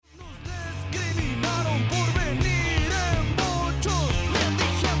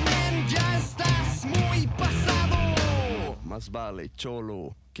vale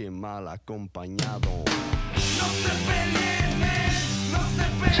cholo que mal acompañado.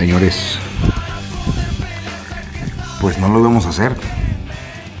 Señores, pues no lo íbamos a hacer,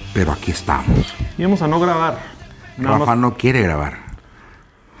 pero aquí estamos. Íbamos a no grabar. Rafa no quiere grabar.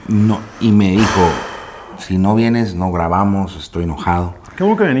 No, y me dijo, si no vienes, no grabamos, estoy enojado. Qué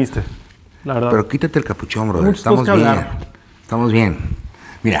bueno que viniste, la verdad. Pero quítate el capuchón, brother. Muchos Estamos que bien. hablar. Estamos bien.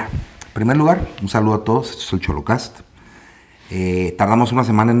 Mira, en primer lugar, un saludo a todos. Esto es el Xolocast. Tardamos una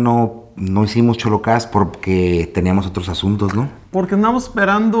semana en no hicimos Xolocast porque teníamos otros asuntos, ¿no? Porque andamos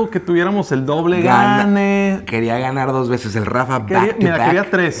esperando que tuviéramos el doble gane. Quería ganar 2 veces el Rafa. Quería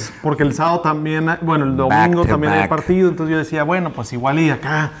 3, porque el sábado también, bueno, el domingo también hay partido. Entonces yo decía, bueno, pues igual y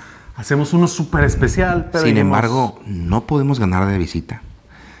acá hacemos uno súper especial. Pero sin embargo, no podemos ganar de visita.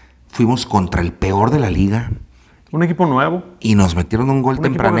 Fuimos contra el peor de la liga. Un equipo nuevo. Y nos metieron un gol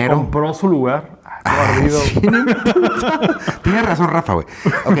tempranero. Equipo que compró su lugar. Sí, tienes razón, Rafa, güey.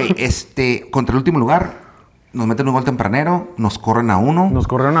 Ok, contra el último lugar, nos meten un gol tempranero, nos corren a 1. Nos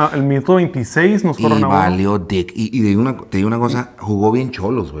corrieron el minuto 26, nos corren a 1. Y valió dick. Y te digo una cosa, jugó bien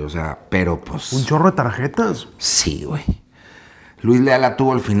Cholos, güey. O sea, pero pues... Un chorro de tarjetas. Sí, güey. Luis Leal la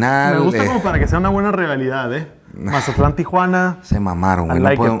tuvo al final. Me gusta como para que sea una buena rivalidad, ¿eh? Mazatlán, Tijuana. Se mamaron, güey.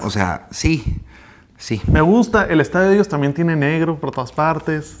 No podemos, o sea, sí. Sí. Me gusta. El estadio de ellos también tiene negro por todas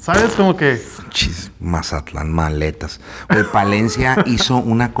partes. ¿Sabes? Como que... Chis, Mazatlán, maletas. Güey, Palencia hizo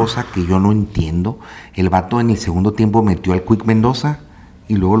una cosa que yo no entiendo. El vato en el segundo tiempo metió al Quick Mendoza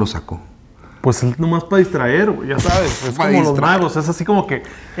y luego lo sacó. Pues es nomás para distraer, güey. Ya sabes. Es como los magos. Es así como que...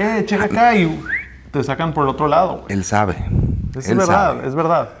 checa acá y te sacan por el otro lado, güey. Él sabe. Es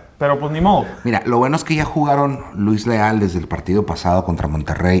verdad. Pero pues ni modo. Mira, lo bueno es que ya jugaron Luis Leal desde el partido pasado contra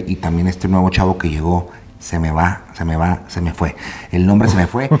Monterrey y también este nuevo chavo que llegó, se me fue. El nombre se me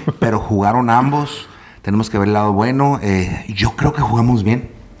fue, pero jugaron ambos. Tenemos que ver el lado bueno. Yo creo que jugamos bien.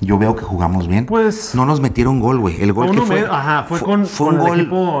 Yo veo que jugamos bien. Pues... No nos metieron gol, güey. El gol que fue... fue con un el gol,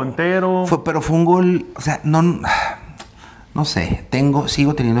 equipo entero. Pero fue un gol... O sea, no sé.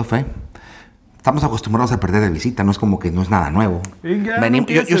 Sigo teniendo fe. Estamos acostumbrados a perder de visita, no es como que no es nada nuevo.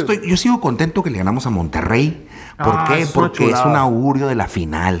 Yo sigo contento que le ganamos a Monterrey. ¿Por qué? Porque es un augurio de la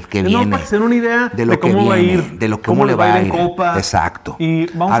final que viene. Para hacer una idea de cómo va a ir, de cómo le va a ir en Copa. Exacto. Y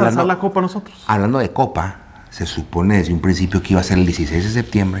vamos a lanzar la Copa nosotros. Hablando de Copa, se supone desde un principio que iba a ser el 16 de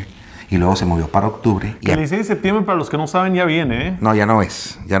septiembre y luego se movió para octubre. El 16 de septiembre, para los que no saben, ya viene, ¿eh? No, ya no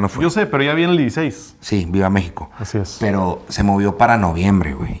fue. Yo sé, pero ya viene el 16. Sí, viva México. Así es. Pero se movió para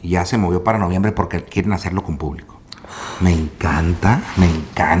noviembre, güey. Ya se movió para noviembre porque quieren hacerlo con público. Me encanta.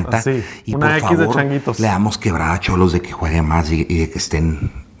 Sí, y una por X favor, de changuitos. le damos quebrada a Cholos de que jueguen más y de que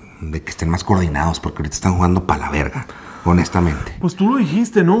estén más coordinados, porque ahorita están jugando para la verga, honestamente. Pues tú lo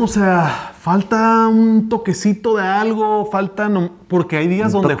dijiste, ¿no? O sea, falta un toquecito de algo, porque hay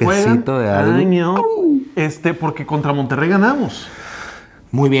días donde juegan. De algo. Porque contra Monterrey ganamos.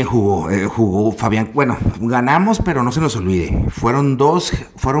 Muy bien jugó Fabián. Bueno, ganamos, pero no se nos olvide.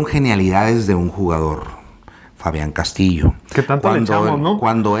 Fueron genialidades de un jugador. Fabián Castillo. Que tanto le echamos, ¿no?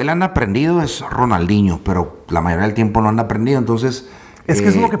 Cuando él anda aprendido es Ronaldinho, pero la mayoría del tiempo no anda aprendido, entonces es que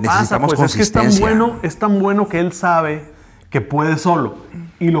es lo que pasa, pues es que es tan bueno que él sabe que puede solo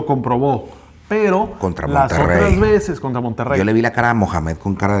y lo comprobó. Pero contra las Monterrey. Otras veces contra Monterrey. Yo le vi la cara a Mohamed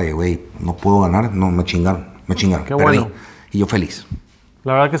con cara de, güey, no puedo ganar, no, me chingaron. Qué perdí. bueno. Y yo feliz.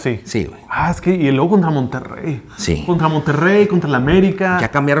 La verdad que sí. Sí, güey. Es que y luego contra Monterrey. Sí. Contra Monterrey, contra el América.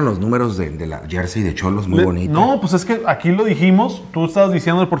 Ya cambiaron los números de la jersey de Cholos, muy bonito. No, pues es que aquí lo dijimos. Tú estabas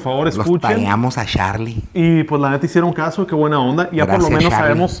diciendo, por favor, escuchen. Los tagueamos a Charlie. Y pues la neta hicieron caso, qué buena onda. Ya Gracias, por lo menos Charlie.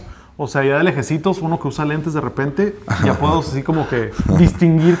 sabemos, o sea, ya de lejecitos, uno que usa lentes de repente, ya podemos así como que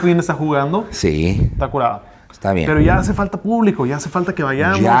distinguir quién está jugando. Sí. Está curado. Está bien. Pero ya hace falta público, ya hace falta que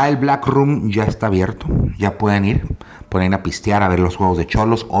vayamos. Ya el Black Room ya está abierto. Ya pueden ir a pistear, a ver los juegos de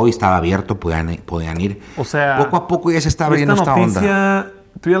Cholos. Hoy estaba abierto, podían ir. O sea, poco a poco ya se está abriendo esta onda.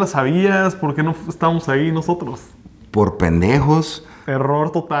 Tú ya la sabías, ¿por qué no estamos ahí nosotros? Por pendejos.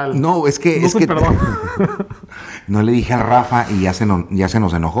 Error total. No, es que... Perdón. No le dije a Rafa y ya se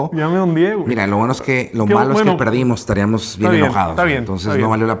nos enojó. Ya me hundí, güey. Mira, lo bueno es que es que perdimos, estaríamos bien enojados. Está bien. Entonces no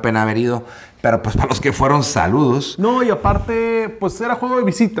valió la pena haber ido. Pero pues para los que fueron, saludos. No, y aparte, pues era juego de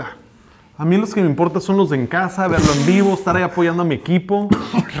visita. A mí los que me importan son los de en casa, verlo en vivo, estar ahí apoyando a mi equipo.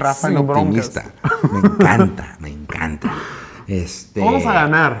 Rafa sin el optimista. Me encanta. Vamos a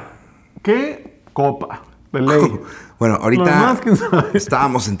ganar. ¿Qué? Copa. De ley. Bueno, ahorita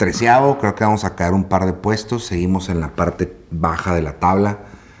estábamos en 13º, creo que vamos a caer un par de puestos, seguimos en la parte baja de la tabla,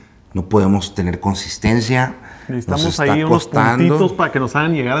 no podemos tener consistencia. Necesitamos ahí unos puntitos para que nos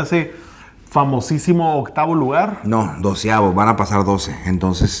hagan llegar a ese famosísimo 8º lugar. No, 12º, van a pasar 12.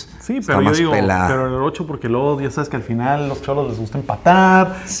 Entonces, sí, pero yo digo, pero en el 8, porque luego ya sabes que al final los Cholos les gusta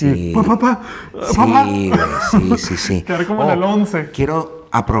empatar. Sí. Y, papá. Sí, güey, sí. Quedar como en el 11. Quiero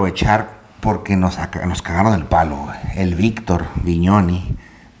aprovechar porque nos cagaron el palo, güey. El Víctor Viñoni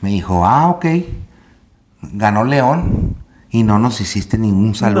me dijo, ok, ganó León y no nos hiciste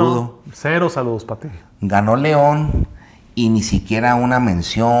ningún saludo. No, 0 saludos para ti. Ganó León y ni siquiera una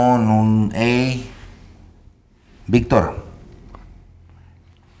mención, un hey. Víctor.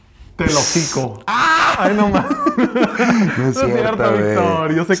 Te lo pico. Ay, no más. No es cierto,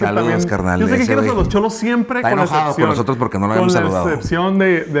 Víctor. Yo sé Saludos, que también. carnal, Yo sé que ese quieres a güey los Cholos siempre está con la enojado excepción. con nosotros porque no lo habíamos saludado. Con la excepción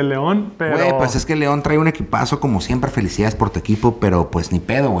de León, pero... Güey, pues es que León trae un equipazo, como siempre. Felicidades por tu equipo, pero pues ni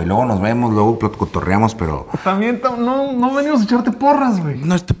pedo, güey. Luego nos vemos, luego cotorreamos, pero... También no venimos a echarte porras, güey.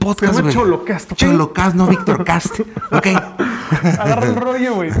 No es tu podcast, Se llama güey. Xolocast, ¿ok? Xolocast, no Víctor Cast. Ok. Agarra el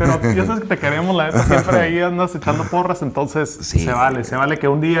rollo, güey. Pero ya sabes que te queremos, la neta. Siempre ahí andas echando porras, entonces Sí. se vale que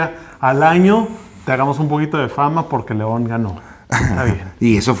un día al año te hagamos un poquito de fama porque León ganó. Está bien.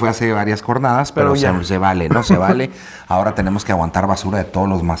 Y eso fue hace varias jornadas, pero ya. se vale, ¿no? Se vale. Ahora tenemos que aguantar basura de todos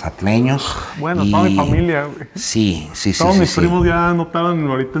los mazatleños. Bueno, toda mi familia, güey. Sí. Todos mis primos ya notaron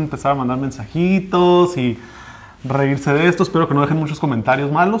ahorita empezar a mandar mensajitos y reírse de esto. Espero que no dejen muchos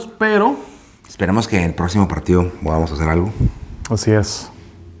comentarios malos, pero... Esperemos que en el próximo partido podamos hacer algo. Así es.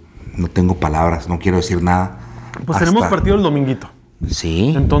 No tengo palabras, no quiero decir nada. Pues tenemos partido el dominguito.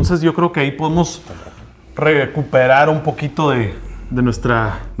 Sí. Entonces yo creo que ahí podemos recuperar un poquito de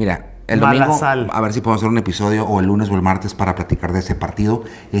nuestra... Mira, el mala domingo, sal. a ver si podemos hacer un episodio o el lunes o el martes para platicar de ese partido.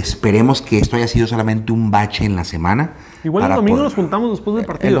 Esperemos que esto haya sido solamente un bache en la semana. Igual el domingo nos juntamos después del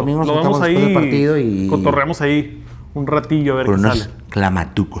partido. El domingo nos juntamos después del partido y... cotorreamos ahí un ratillo a ver con qué unos sale.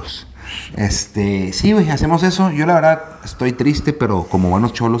 clamatucos. Sí, güey, hacemos eso. Yo la verdad estoy triste, pero como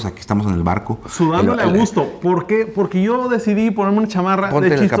buenos cholos, aquí estamos en el barco. Sudándole a gusto. ¿Por qué? Porque yo decidí ponerme una chamarra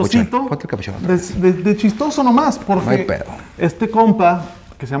de chistosito. Ponte el capuchón. De chistoso nomás. Porque No hay pedo. este compa,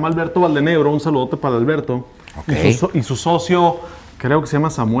 que se llama Alberto Valdenebro, un saludote para Alberto. Ok. Y su socio, creo que se llama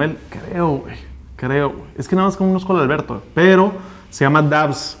Samuel. Creo. Es que nada más conozco al Alberto. Pero se llama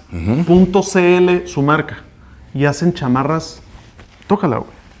Dabs.cl, su marca. Y hacen chamarras. Tócala, güey.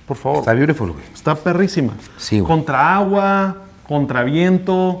 Por favor. Está beautiful, güey. Está perrísima. Sí, güey. Contra agua, contra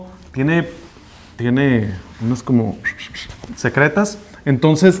viento. Tiene unas como secretas.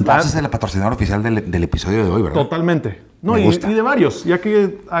 Entonces... Dabs es el patrocinador oficial del episodio de hoy, ¿verdad? Totalmente. No, Me y gusta. de varios. Ya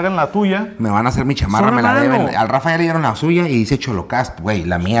que hagan la tuya. Me van a hacer mi chamarra, Son a me la mano. deben. Al Rafa ya le dieron la suya y dice Xolocast, güey.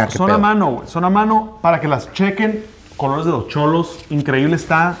 La mía, qué Son pedo. a mano, güey. Son a mano para que las chequen. Colores de los Cholos. Increíble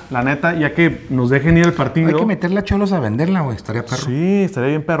está, la neta. Ya que nos dejen ir al partido. Hay que meterle a cholos a venderla, güey. Estaría perro. Sí, estaría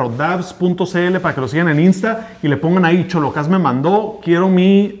bien perro. Dabs.cl para que lo sigan en Insta y le pongan ahí Xolocast me mandó. Quiero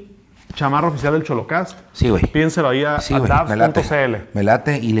mi chamarra oficial del Xolocast. Sí, güey. Piénselo ahí a Sí, güey, Dabs.cl. Me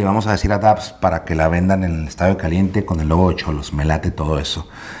late y le vamos a decir a Dabs para que la vendan en el Estadio Caliente con el logo de Cholos. Me late todo eso.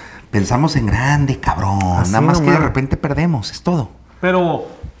 Pensamos en grande, cabrón. Así Nada más que de nomás. repente perdemos, es todo. Pero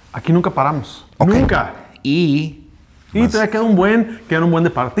aquí nunca paramos. Ok. Nunca. Y Todavía quedan un buen de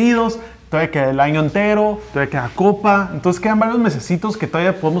partidos, todavía queda el año entero, todavía queda Copa. Entonces quedan varios mesecitos que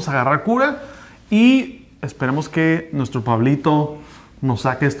todavía podemos agarrar cura. Y esperemos que nuestro Pablito nos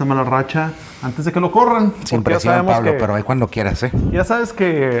saque esta mala racha antes de que lo corran. sin porque ya presión, sabemos Pablo, que- pero ahí cuando quieras, ¿eh? Ya sabes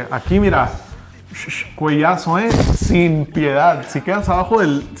que aquí, mira, cuellazo, sin piedad. Si quedas abajo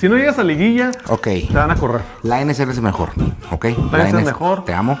si no llegas a liguilla, Ok. te van a correr. La NSL es mejor, ¿ok? La NSL es mejor.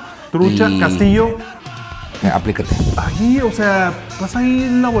 Te amo. Trucha, Y- Castillo. Aplícate. Ahí, o sea, vas ahí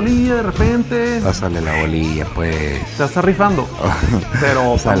en la bolilla de repente. Pásale la bolilla, pues. Te estás rifando.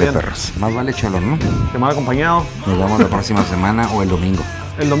 Pero Sale, también, perros. Más vale cholo, ¿no? te me ha acompañado. Nos vemos la próxima semana o el domingo.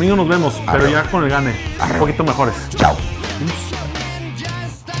 El domingo nos vemos, pero Arreo. ya con el gane. Arreo. Un poquito mejores. Chao. Ya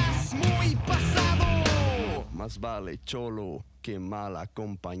estás muy pasado. Más vale cholo que mal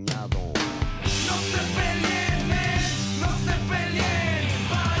acompañado. No se peleen, men, no se peleen.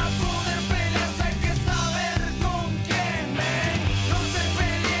 Para poder pelear hay que saber con quién, men. No se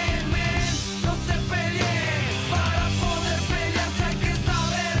peleen, men, no se peleen. Para poder pelear hay que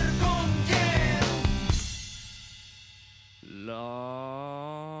saber con quién. La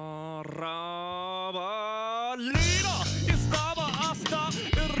rabalera estaba hasta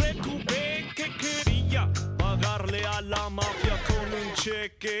el recubé que quería pagarle a la mafia con un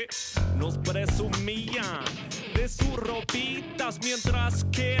cheque. Nos presumían de sus ropitas mientras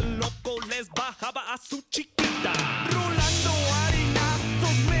que el loco les bajaba a su chiquita. Rulando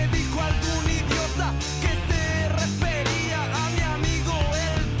harinazos me dijo algún idiota que se refería a mi amigo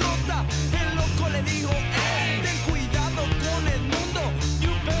el Trota. El loco le dijo, ten cuidado con el mundo.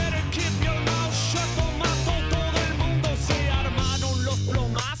 You better keep your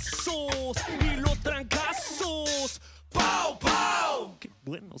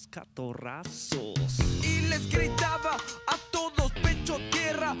buenos catorrazos. Y les gritaba a todos pecho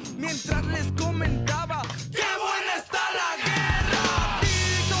tierra mientras les comentaba ¡qué buena está la guerra!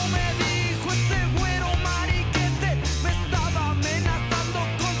 Tito me dijo este güero mariquete, me estaba amenazando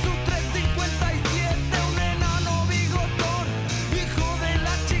con su 357, un enano bigotón, hijo de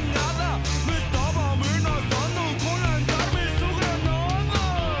la chingada, me estaba amenazando con lanzarme su granada.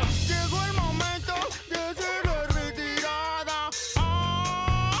 Llegó el momento de hacer la retirada.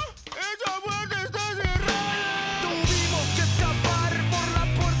 ¡Esa puerta está cerrada! Tuvimos que escapar por la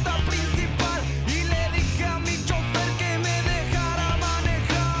puerta principal y le dije a mi chofer que me dejara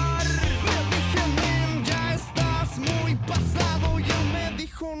manejar. Me dice, men, ya estás muy pasado, y él me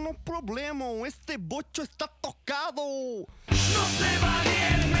dijo, no problema, este bocho está tocado. No se va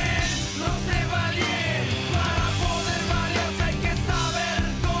bien, men, no se va bien. Para poder valer hay que saber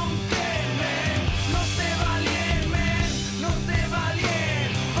con quién, men. No se va bien, men, no se va bien.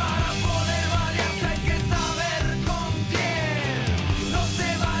 Para poder valer hay que saber con quién. No se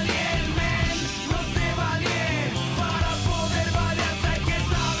va bien, men, no se va bien. Para poder valer hay que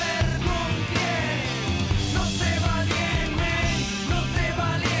saber con quién. No se va bien, men, no se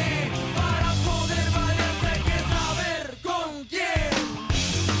va bien. Para poder valer hay que saber con quién.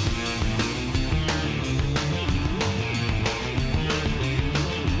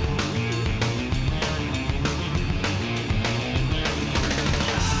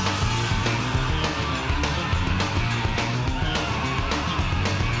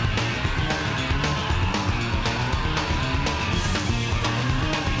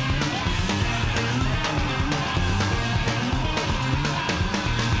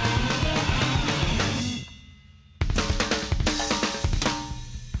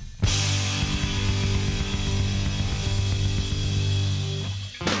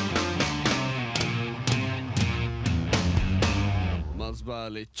 Más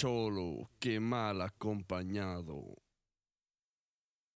vale cholo que mal acompañado.